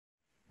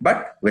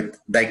But with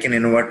Daikin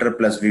Inverter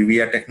plus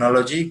VVR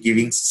technology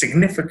giving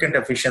significant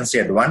efficiency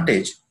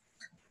advantage,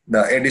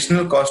 the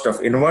additional cost of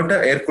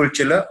inverter air-cooled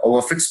chiller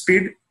over fixed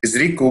speed is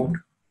recouped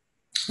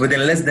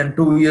within less than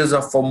 2 years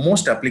for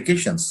most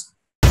applications.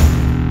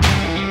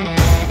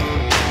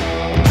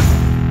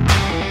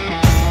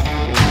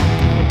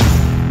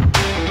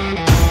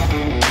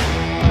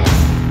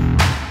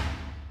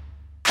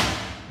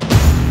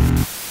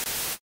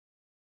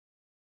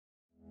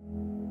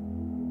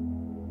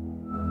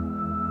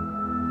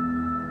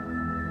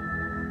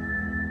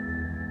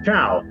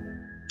 Ciao.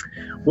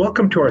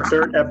 Welcome to our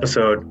third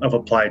episode of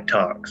Applied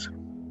Talks.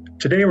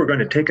 Today we're going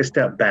to take a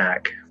step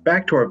back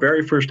to our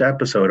very first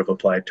episode of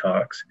Applied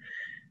Talks,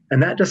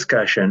 and that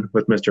discussion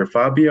with Mr.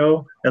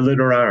 Fabio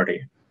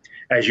Elidorati.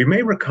 As you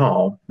may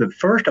recall, the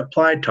first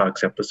Applied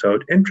Talks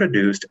episode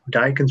introduced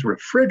Daikin's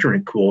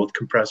refrigerant-cooled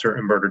compressor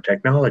inverter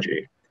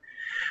technology.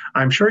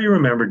 I'm sure you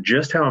remember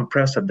just how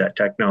impressive that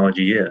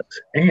technology is,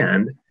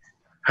 and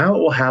how it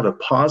will have a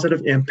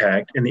positive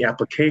impact in the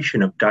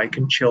application of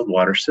Daikin chilled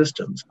water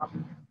systems.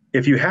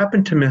 If you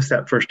happen to miss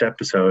that first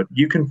episode,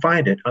 you can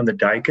find it on the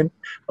Daikin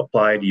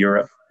Applied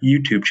Europe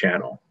YouTube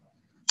channel.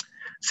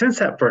 Since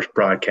that first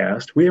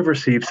broadcast, we have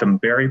received some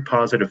very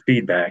positive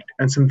feedback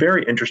and some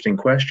very interesting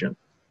questions.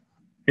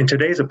 In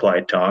today's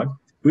Applied Talk,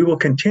 we will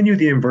continue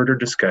the inverter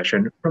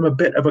discussion from a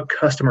bit of a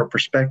customer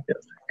perspective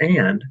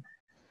and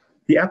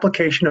the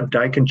application of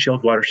Daikin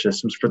chilled water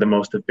systems for the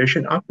most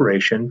efficient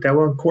operation that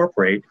will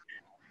incorporate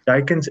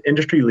Daikin's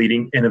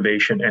industry-leading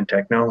innovation and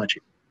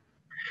technology.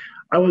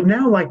 I would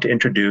now like to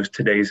introduce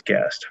today's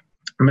guest,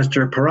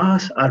 Mr.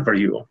 Paras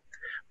Advariu.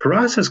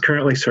 Paras is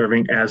currently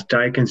serving as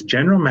Daikin's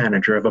General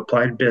Manager of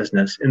Applied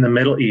Business in the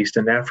Middle East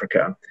and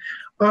Africa,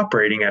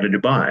 operating out of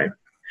Dubai.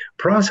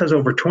 Paras has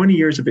over 20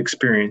 years of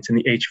experience in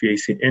the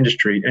HVAC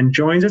industry and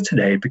joins us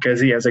today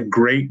because he has a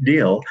great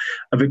deal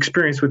of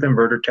experience with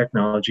inverter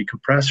technology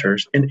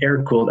compressors in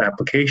air-cooled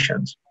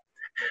applications.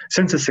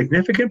 Since a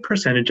significant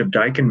percentage of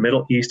Daikin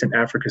Middle East and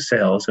Africa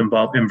sales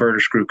involve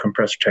inverter screw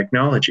compressor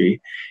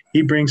technology,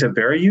 he brings a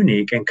very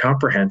unique and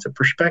comprehensive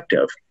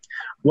perspective.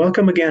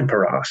 Welcome again,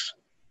 Paras.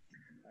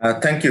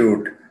 Thank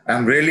you.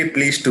 I'm really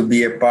pleased to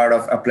be a part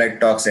of Applied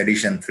Talks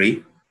Edition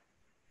 3.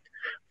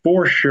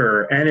 For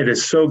sure, and it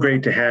is so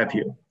great to have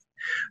you.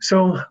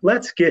 So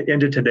let's get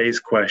into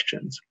today's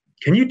questions.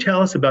 Can you tell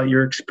us about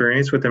your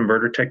experience with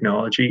inverter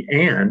technology,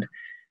 and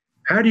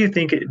how do you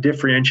think it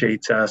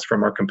differentiates us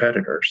from our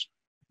competitors?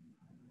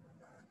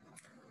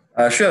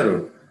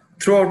 Sure.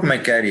 Throughout my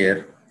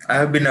career, I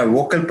have been a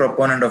vocal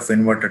proponent of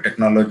inverter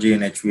technology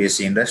in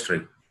HVAC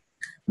industry.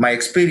 My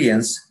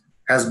experience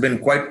has been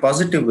quite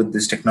positive with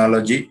this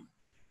technology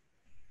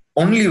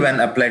only when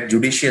applied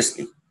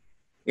judiciously.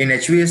 In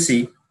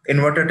HVAC,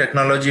 inverter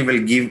technology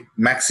will give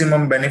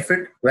maximum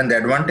benefit when the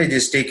advantage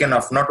is taken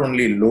of not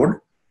only load,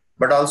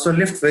 but also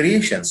lift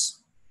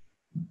variations.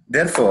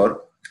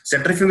 Therefore,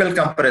 centrifugal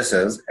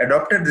compressors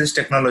adopted this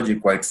technology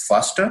quite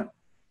faster,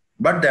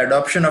 but the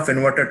adoption of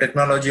inverter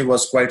technology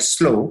was quite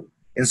slow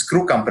in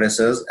screw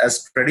compressors,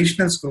 as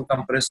traditional screw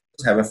compressors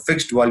have a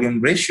fixed volume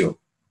ratio,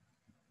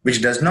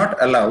 which does not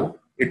allow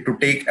it to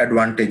take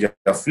advantage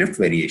of lift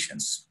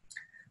variations.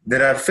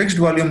 There are fixed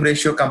volume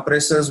ratio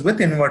compressors with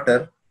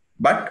inverter,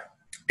 but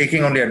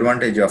taking only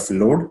advantage of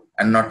load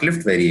and not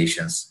lift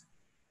variations.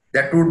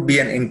 That would be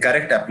an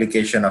incorrect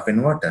application of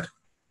inverter.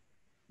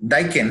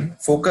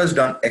 Daikin focused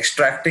on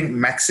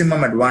extracting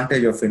maximum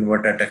advantage of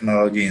inverter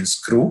technology in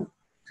screw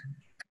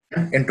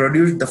and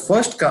introduced the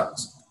first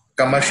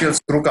commercial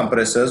screw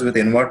compressors with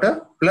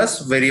inverter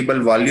plus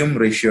variable volume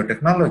ratio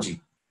technology.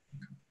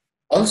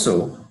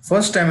 Also,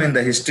 first time in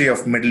the history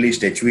of Middle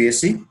East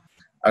HVAC,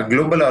 a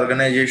global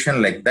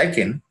organization like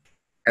Daikin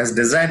has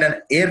designed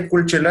an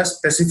air-cooled chiller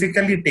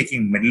specifically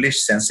taking Middle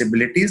East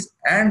sensibilities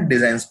and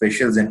design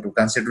specials into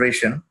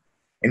consideration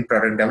in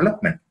product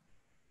development.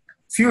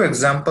 Few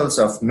examples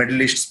of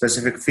Middle East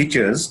specific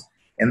features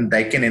in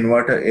Daikin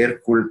inverter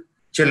air-cooled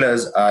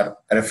chillers are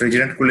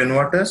refrigerant-cooled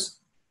inverters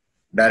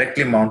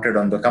directly mounted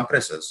on the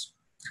compressors.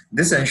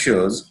 This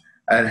ensures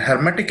a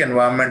hermetic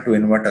environment to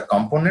inverter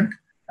component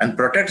and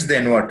protects the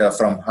inverter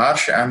from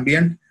harsh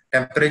ambient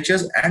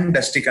temperatures and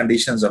dusty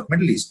conditions of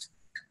Middle East.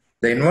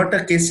 The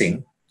inverter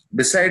casing,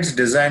 besides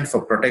designed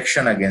for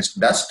protection against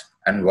dust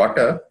and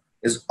water,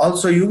 is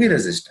also UV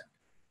resistant.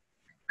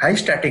 High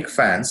static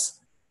fans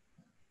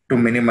to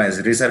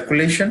minimize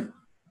recirculation,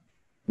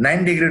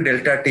 9-degree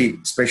delta T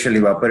special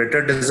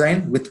evaporator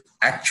design with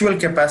actual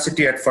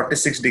capacity at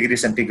 46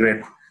 degrees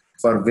centigrade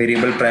for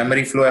variable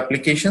primary flow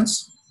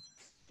applications,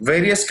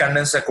 various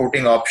condenser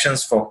coating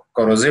options for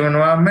corrosive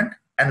environment,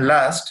 and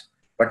last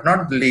but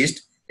not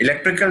least,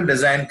 electrical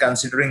design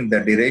considering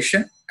the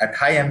duration at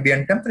high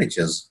ambient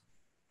temperatures.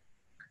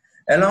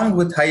 Along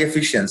with high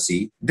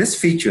efficiency, these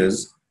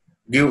features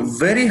give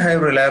very high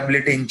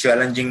reliability in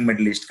challenging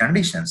Middle East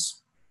conditions.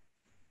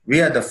 We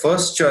are the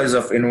first choice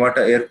of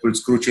inverter air-cooled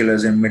screw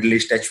chillers in Middle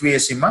East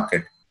HVAC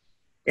market.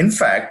 In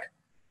fact,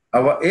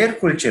 our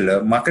air-cooled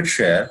chiller market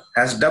share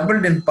has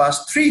doubled in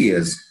past 3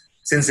 years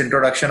since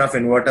introduction of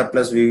inverter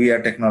plus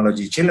VVR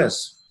technology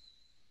chillers.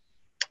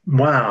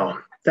 Wow,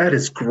 that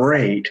is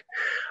great.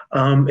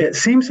 It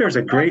seems there's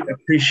a great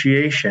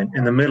appreciation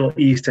in the Middle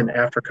East and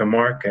Africa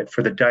market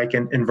for the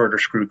Daikin inverter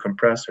screw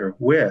compressor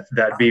with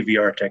that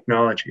VVR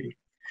technology.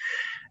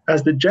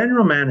 As the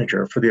general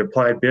manager for the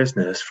applied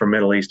business for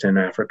Middle East and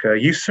Africa,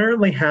 you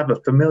certainly have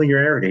a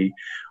familiarity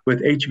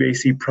with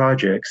HVAC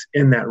projects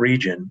in that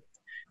region.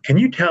 Can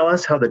you tell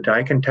us how the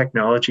Daikin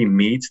technology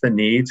meets the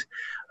needs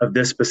of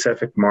this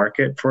specific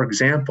market? For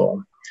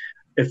example,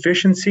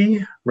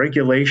 efficiency,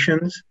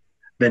 regulations,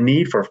 the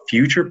need for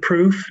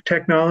future-proof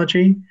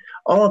technology,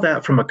 all of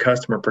that from a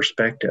customer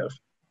perspective.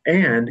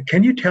 And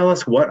can you tell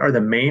us what are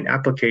the main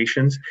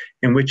applications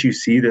in which you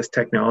see this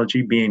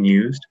technology being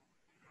used?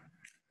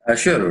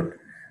 Sure.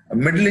 A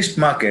Middle East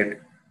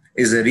market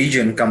is a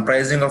region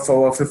comprising of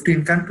over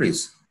 15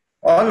 countries,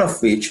 all of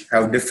which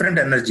have different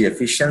energy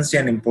efficiency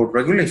and import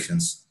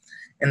regulations.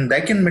 In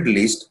Daikin Middle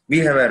East, we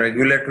have a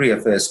regulatory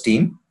affairs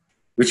team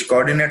which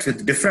coordinates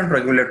with different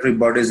regulatory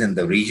bodies in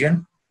the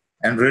region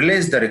and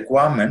relays the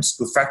requirements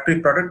to factory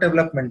product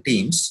development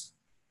teams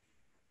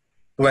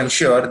to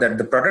ensure that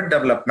the product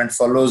development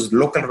follows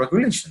local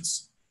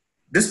regulations.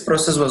 This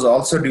process was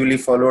also duly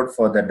followed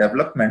for the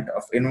development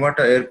of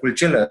inverter air-cooled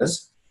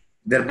chillers,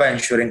 thereby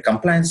ensuring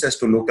compliances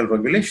to local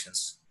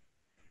regulations.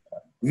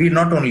 We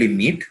not only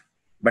meet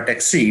but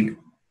exceed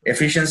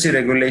efficiency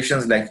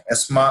regulations like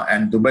ESMA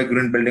and Dubai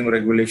Green Building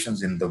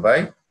Regulations in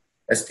Dubai,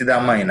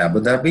 Estidama in Abu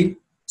Dhabi,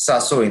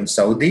 SASO in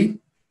Saudi,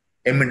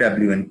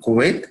 MEW in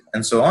Kuwait,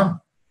 and so on.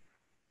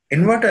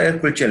 Inverter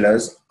air-cooled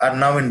chillers are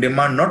now in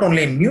demand not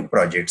only in new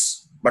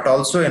projects but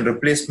also in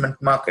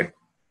replacement market.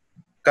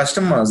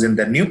 Customers in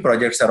the new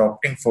projects are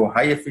opting for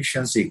high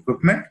efficiency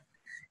equipment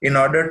in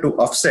order to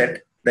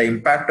offset the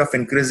impact of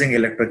increasing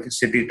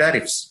electricity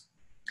tariffs.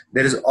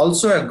 There is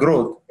also a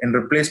growth in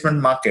replacement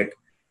market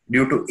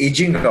due to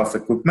aging of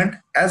equipment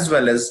as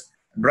well as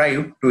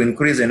drive to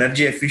increase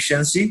energy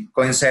efficiency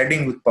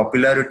coinciding with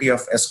popularity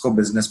of ESCO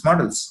business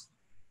models.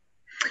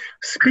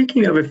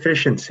 Speaking of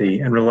efficiency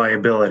and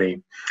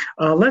reliability,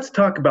 let's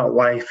talk about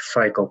life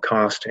cycle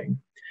costing.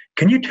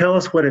 Can you tell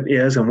us what it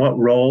is and what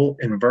role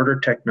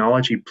inverter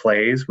technology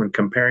plays when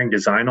comparing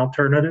design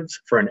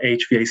alternatives for an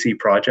HVAC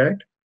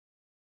project?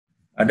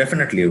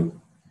 Definitely.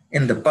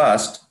 In the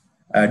past,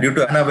 due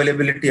to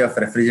unavailability of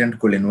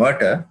refrigerant-cooled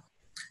inverter,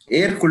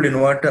 air-cooled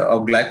inverter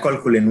or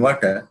glycol-cooled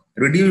inverter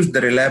reduced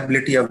the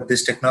reliability of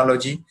this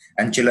technology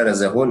and chiller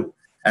as a whole,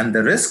 and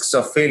the risks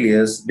of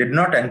failures did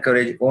not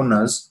encourage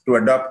owners to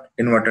adopt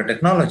inverter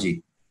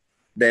technology.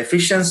 The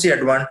efficiency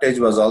advantage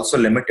was also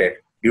limited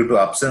due to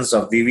absence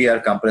of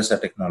VVR compressor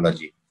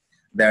technology.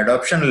 The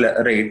adoption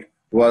rate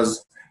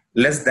was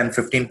less than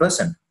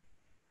 15%.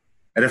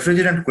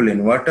 Refrigerant-cooled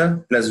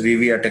inverter plus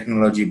VVR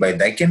technology by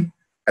Daikin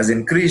has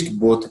increased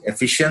both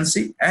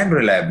efficiency and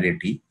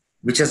reliability,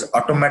 which has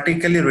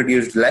automatically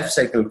reduced life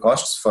cycle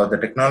costs for the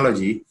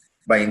technology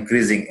by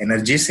increasing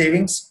energy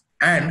savings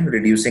and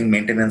reducing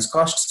maintenance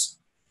costs.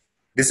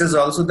 This is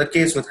also the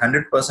case with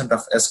 100%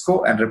 of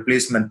ESCO and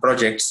replacement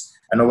projects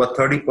and over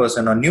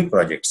 30% on new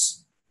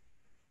projects.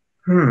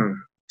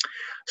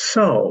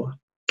 So,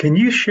 can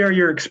you share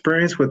your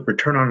experience with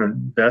return on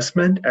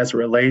investment as it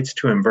relates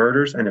to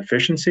inverters and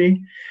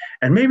efficiency?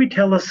 And maybe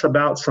tell us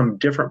about some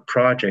different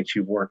projects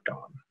you've worked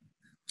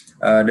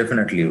on.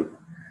 Definitely.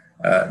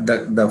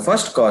 The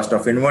first cost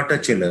of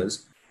inverter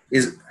chillers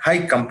is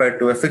high compared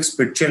to a fixed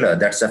speed chiller.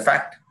 That's a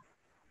fact.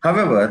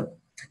 However,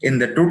 in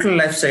the total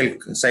life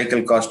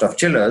cycle cost of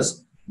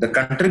chillers, the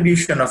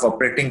contribution of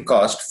operating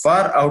cost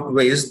far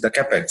outweighs the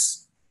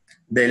capex.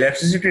 The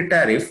electricity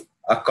tariff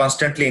are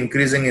constantly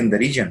increasing in the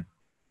region.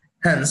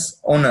 Hence,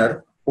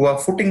 owners who are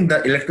footing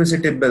the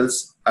electricity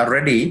bills are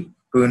ready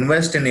to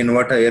invest in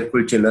inverter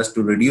air-cooled chillers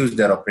to reduce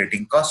their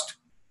operating cost.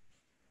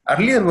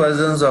 Earlier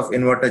versions of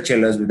inverter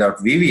chillers without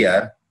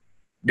VVR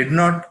did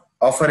not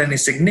offer any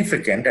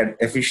significant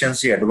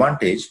efficiency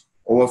advantage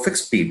over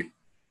fixed speed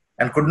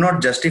and could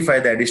not justify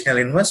the additional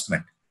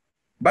investment.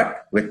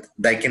 But with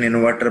Daikin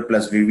inverter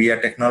plus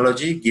VVR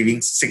technology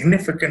giving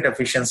significant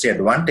efficiency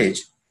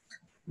advantage,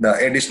 the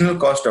additional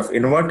cost of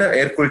inverter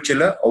air-cooled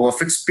chiller over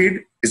fixed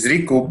speed is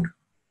recouped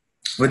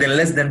within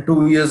less than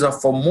 2 years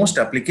for most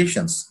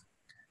applications.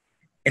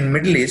 In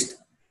Middle East,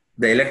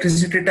 the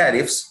electricity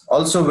tariffs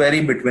also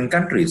vary between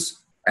countries,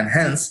 and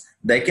hence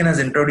Daikin has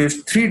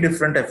introduced 3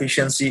 different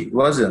efficiency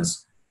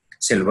versions,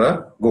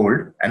 silver,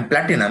 gold, and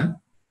platinum,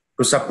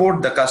 to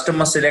support the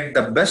customer select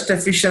the best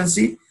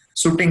efficiency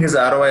suiting his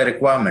ROI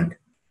requirement.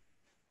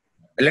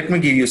 Let me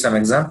give you some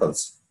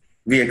examples.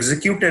 We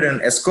executed an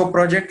ESCO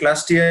project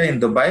last year in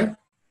Dubai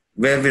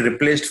where we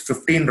replaced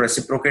 15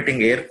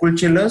 reciprocating air-cooled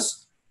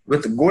chillers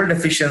with gold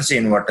efficiency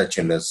inverter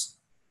chillers.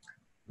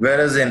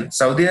 Whereas in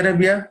Saudi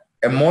Arabia,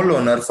 a mall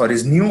owner for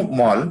his new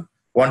mall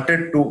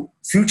wanted to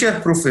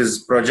future-proof his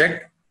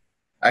project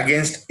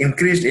against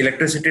increased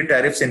electricity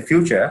tariffs in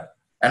future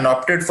and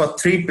opted for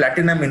 3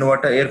 platinum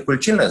inverter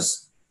air-cooled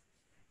chillers.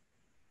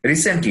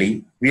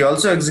 Recently, we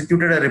also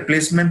executed a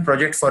replacement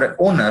project for an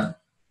owner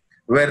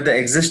where the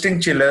existing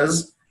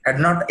chillers had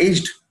not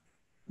aged,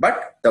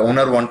 but the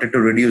owner wanted to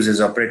reduce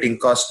his operating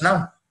cost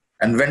now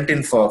and went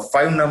in for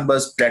 5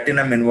 numbers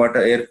platinum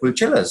inverter air-cooled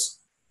chillers.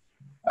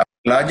 Our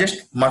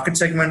largest market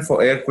segment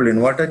for air-cooled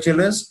inverter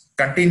chillers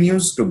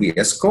continues to be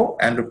ESCO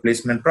and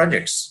replacement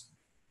projects.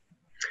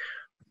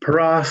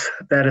 Paras,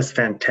 that is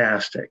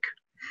fantastic.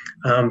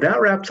 That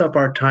wraps up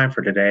our time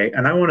for today,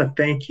 and I want to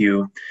thank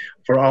you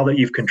for all that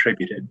you've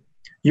contributed.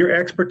 Your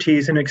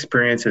expertise and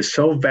experience is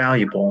so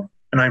valuable,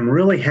 and I'm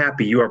really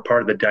happy you are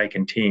part of the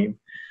Daikin team.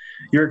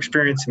 Your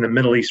experience in the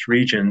Middle East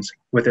regions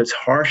with its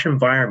harsh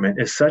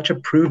environment is such a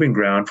proving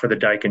ground for the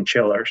Daikin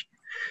chillers.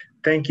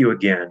 Thank you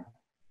again.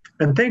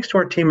 And thanks to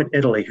our team in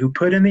Italy who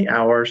put in the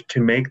hours to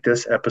make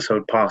this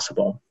episode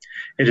possible.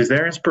 It is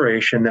their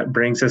inspiration that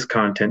brings this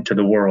content to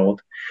the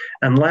world.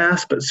 And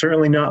last but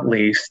certainly not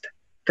least,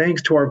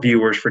 thanks to our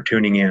viewers for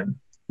tuning in.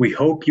 We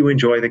hope you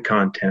enjoy the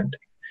content.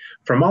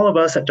 From all of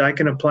us at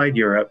Daikin Applied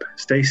Europe,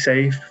 stay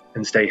safe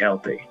and stay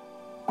healthy.